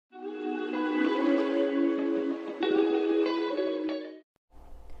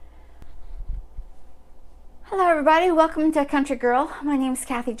Hello everybody, welcome to Country Girl. My name is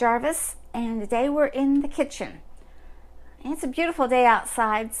Kathy Jarvis and today we're in the kitchen. It's a beautiful day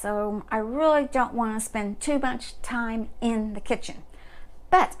outside, so I really don't want to spend too much time in the kitchen.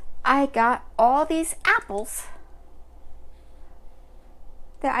 But I got all these apples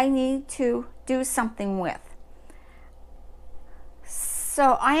that I need to do something with.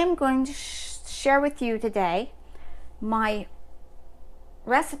 So I am going to share with you today my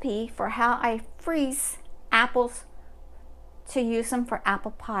recipe for how I freeze apples to use them for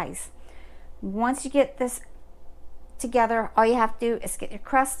apple pies. Once you get this together, all you have to do is get your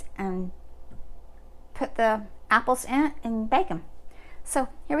crust and put the apples in it and bake them. So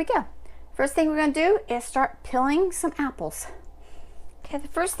here we go. First thing we're going to do is start peeling some apples. Okay, the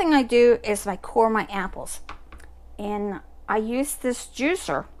first thing I do is I core my apples, and I use this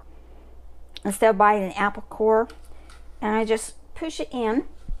juicer instead of buying an apple core, and I just push it in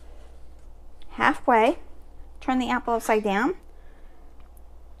halfway. Turn the apple upside down,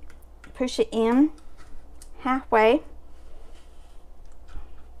 push it in halfway,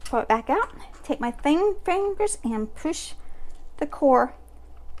 pull it back out, take my fingers and push the core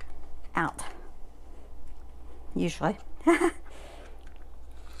out, usually.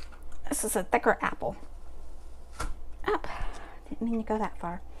 This is a thicker apple. Up, didn't mean to go that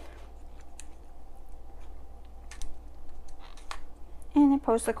far. And then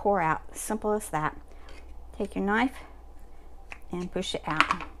push the core out, simple as that. Take your knife and push it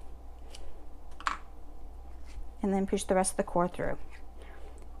out, and then push the rest of the core through.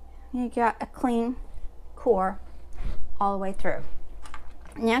 You got a clean core all the way through.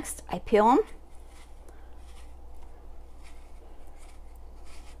 Next, I peel them.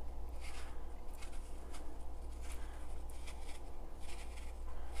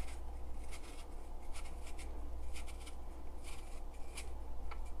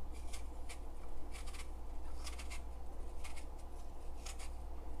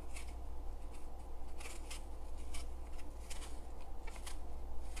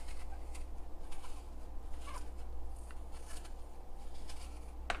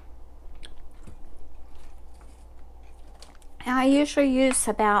 I usually use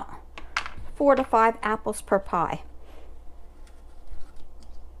about 4 to 5 apples per pie.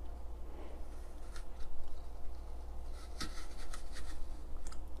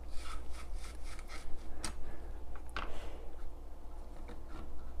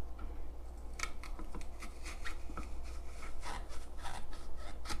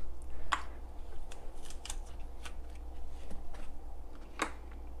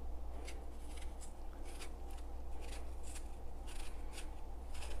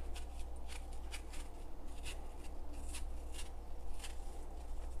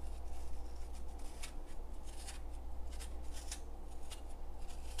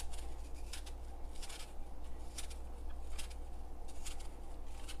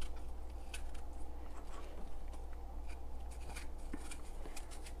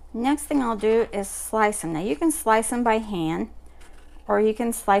 Next thing I'll do is slice them. Now you can slice them by hand, or you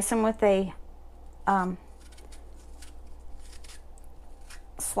can slice them with a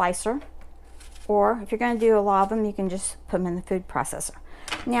slicer, or if you're going to do a lot of them, you can just put them in the food processor.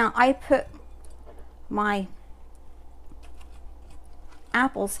 Now I put my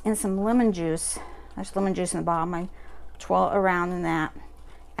apples in some lemon juice. There's lemon juice in the bottom. I twirl it around in that,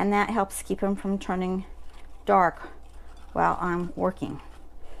 and that helps keep them from turning dark while I'm working.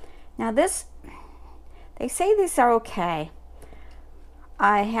 Now this, they say these are okay.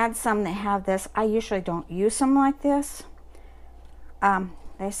 I had some that have this. I usually don't use them like this.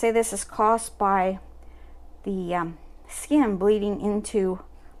 They say this is caused by the skin bleeding into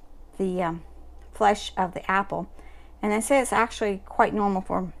the flesh of the apple. And they say it's actually quite normal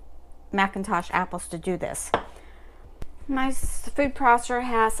for Macintosh apples to do this. My food processor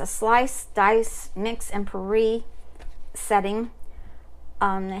has a slice, dice, mix, and puree setting.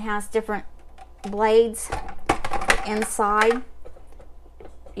 It has different blades inside.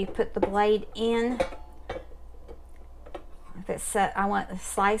 You put the blade in. If it's set, I want the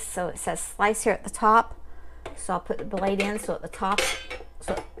slice, so it says slice here at the top. So I'll put the blade in, so at the top,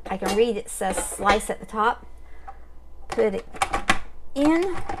 so I can read it says slice at the top. Put it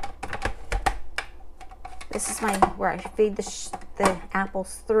in. This is where I feed the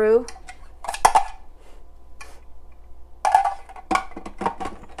apples through.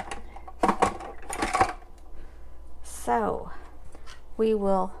 So we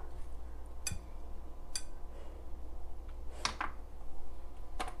will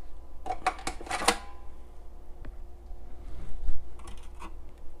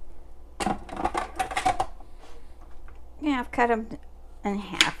I've cut them in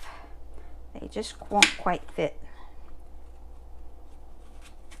half. They It just won't quite fit.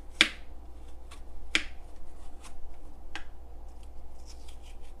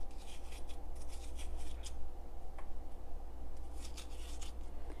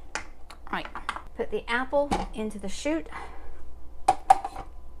 All right, put the apple into the chute.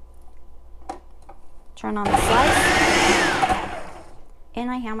 Turn on the slice.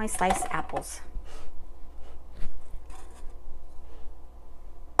 And I have my sliced apples.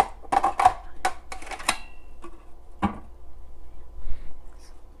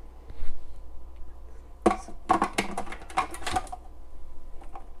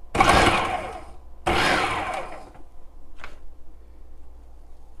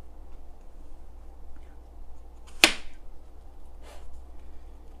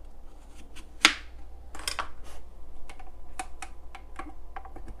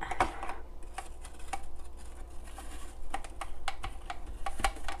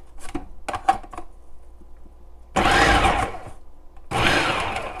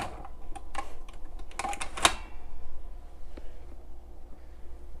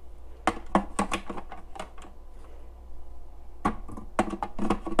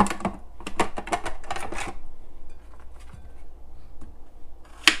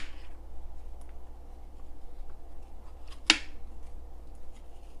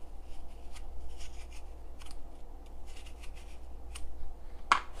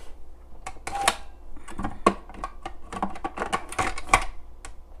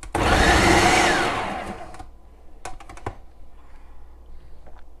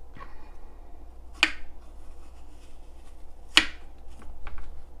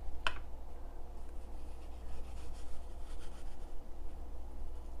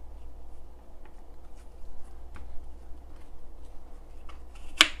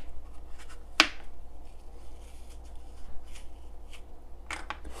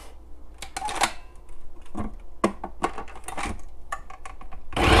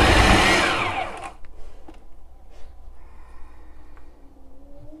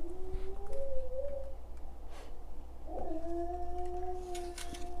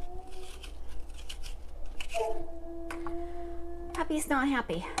 Puppy's not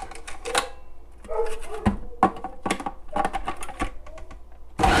happy.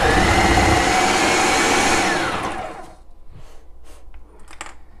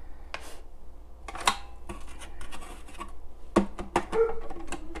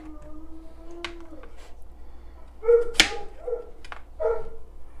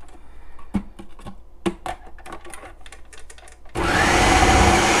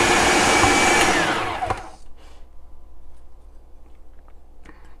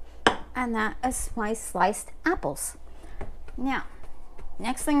 And that is my sliced apples. Now,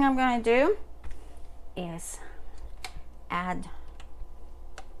 next thing I'm going to do is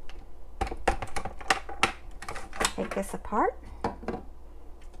take this apart.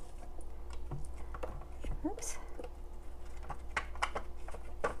 Oops.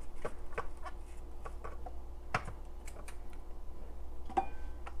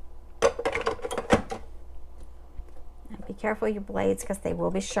 And be careful with your blades because they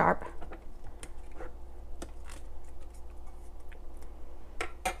will be sharp.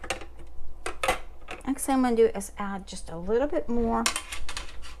 Next thing I'm going to do is add just a little bit more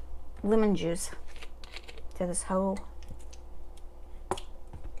lemon juice to this whole.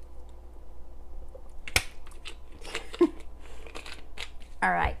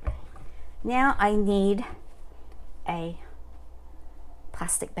 All right, now I need a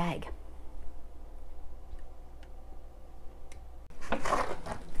plastic bag.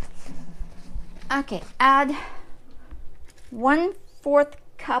 Okay, add 1/4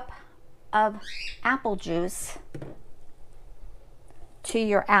 cup of apple juice to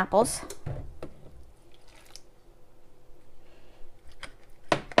your apples.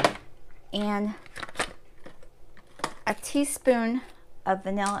 And a teaspoon of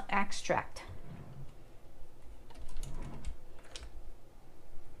vanilla extract.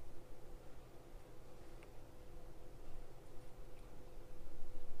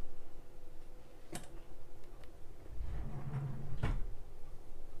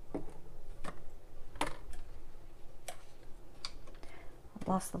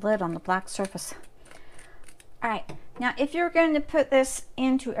 Lost the lid on the black surface. All right, now if you're going to put this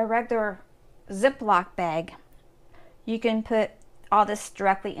into a regular Ziploc bag, you can put all this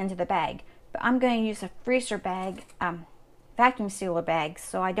directly into the bag. But I'm going to use a freezer bag, vacuum sealer bag,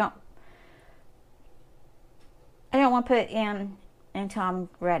 so I don't want to put it in until I'm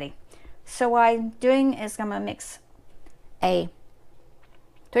ready. So what I'm doing is I'm going to mix a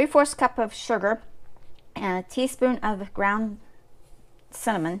 3/4 cup of sugar and a teaspoon of ground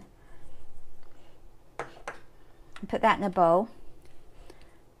cinnamon and put that in a bowl.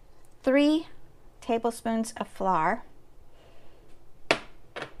 3 tablespoons of flour.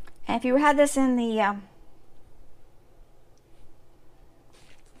 And if you had this in the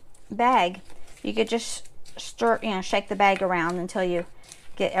bag, you could just stir, shake the bag around until you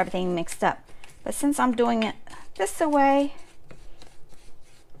get everything mixed up. But since I'm doing it this way,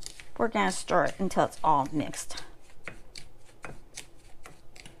 we're going to stir it until it's all mixed.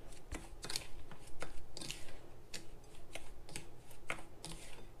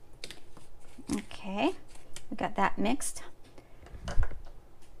 Okay, we got that mixed.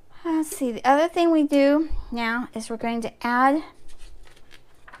 Let's see, the other thing we do now is we're going to add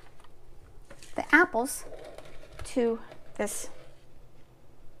the apples to this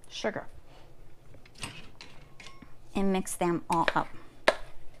sugar and mix them all up.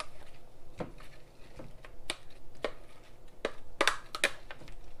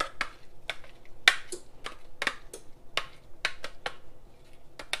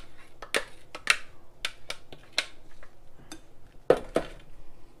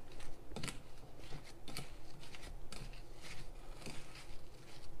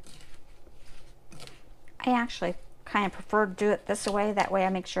 I actually kind of prefer to do it this way. That way I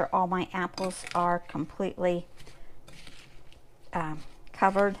make sure all my apples are completely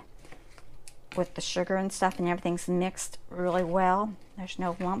covered with the sugar and stuff, and everything's mixed really well. There's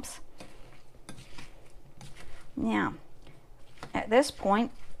no lumps. Now, at this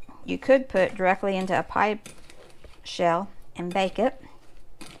point, you could put it directly into a pie shell and bake it,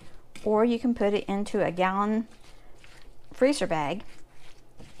 or you can put it into a gallon freezer bag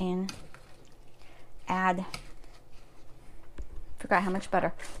and add, forgot how much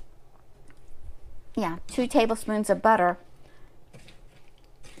butter. Yeah, 2 tablespoons of butter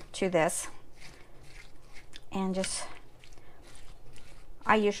to this, and just,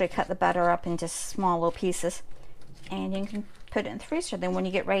 I usually cut the butter up into small little pieces, and you can put it in the freezer. Then when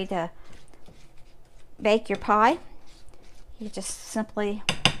you get ready to bake your pie, you just simply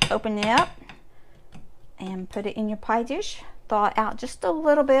open it up and put it in your pie dish. Thaw it out just a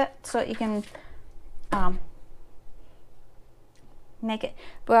little bit so you can make it.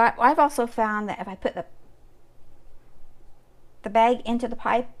 But I've also found that if I put the bag into the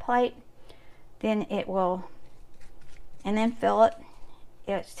pie plate, then it will, and then fill it,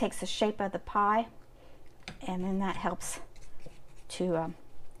 it takes the shape of the pie, and then that helps to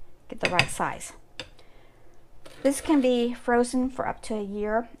get the right size. This can be frozen for up to a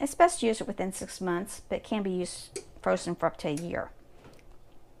year. It's best to use it within 6 months, but it can be frozen for up to a year.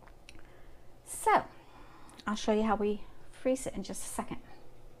 So I'll show you how we freeze it in just a second.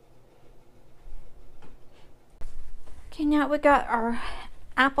 Okay, now we got our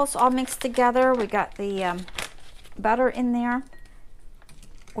apples all mixed together. We got the butter in there.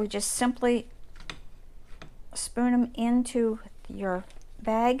 We just simply spoon them into your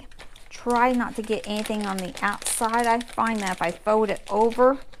bag. Try not to get anything on the outside. I find that if I fold it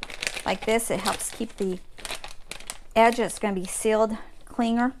over like this, it helps keep the edge that's going to be sealed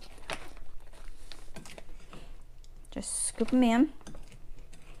cleaner. Just scoop them in.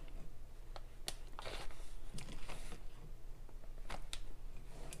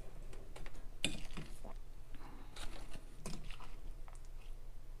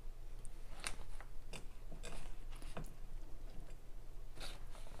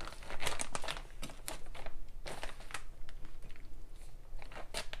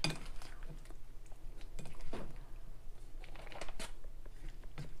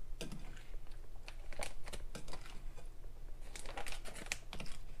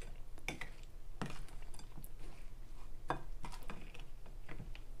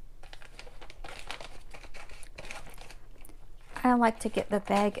 I like to get the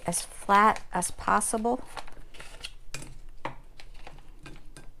bag as flat as possible.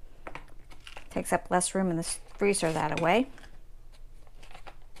 Takes up less room in the freezer that way.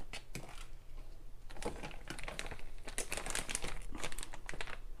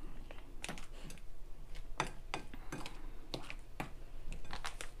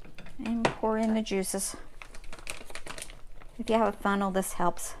 And pour in the juices. If you have a funnel, this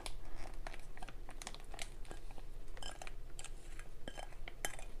helps.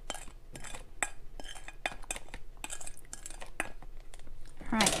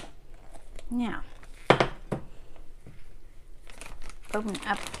 Right, now open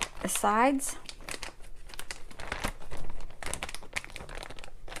up the sides.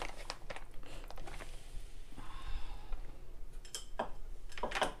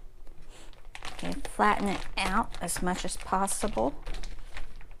 Okay, flatten it out as much as possible.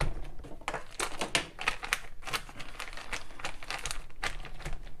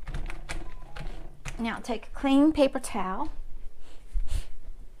 Now take a clean paper towel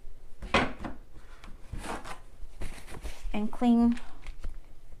and clean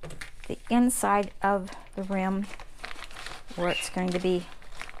the inside of the rim where it's going to be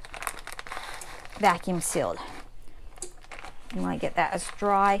vacuum sealed. You want to get that as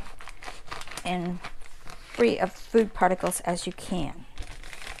dry and free of food particles as you can.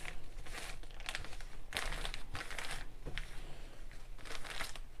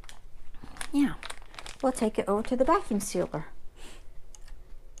 Now, we'll take it over to the vacuum sealer.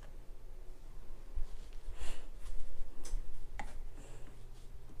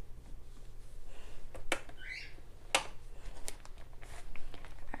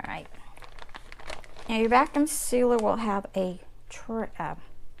 Alright. Now your vacuum sealer will have a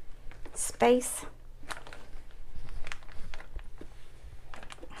space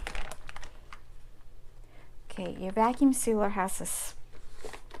your vacuum sealer has this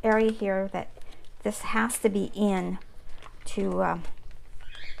area here that this has to be in to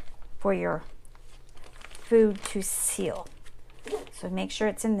for your food to seal. So make sure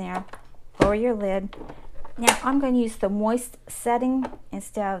it's in there. Lower your lid. Now I'm going to use the moist setting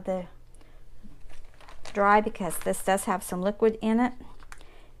instead of the dry because this does have some liquid in it,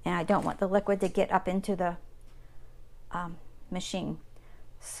 and I don't want the liquid to get up into the machine.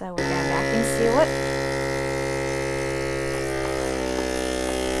 So we're going to vacuum seal it.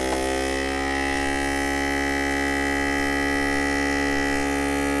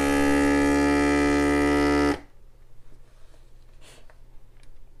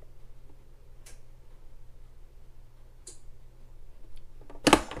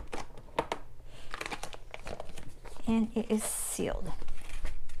 And it is sealed.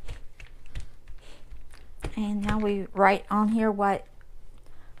 And now we write on here what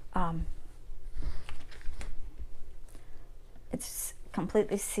it's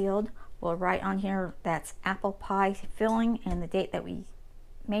completely sealed. We'll write on here that's apple pie filling and the date that we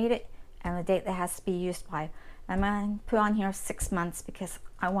made it and the date that has to be used by. I'm going to put on here 6 months because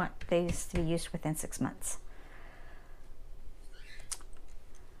I want these to be used within 6 months.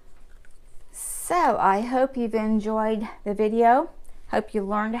 So I hope you've enjoyed the video. Hope you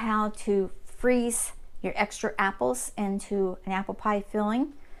learned how to freeze your extra apples into an apple pie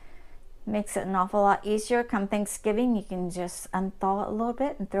filling. Makes it an awful lot easier. Come Thanksgiving, you can just unthaw it a little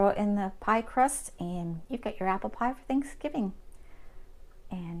bit and throw it in the pie crust, and you've got your apple pie for Thanksgiving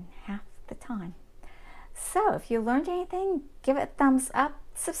in half the time. So if you learned anything, give it a thumbs up,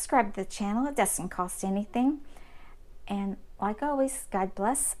 subscribe to the channel. It doesn't cost anything. And like always, God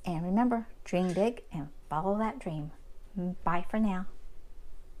bless, and remember, dream big and follow that dream. Bye for now.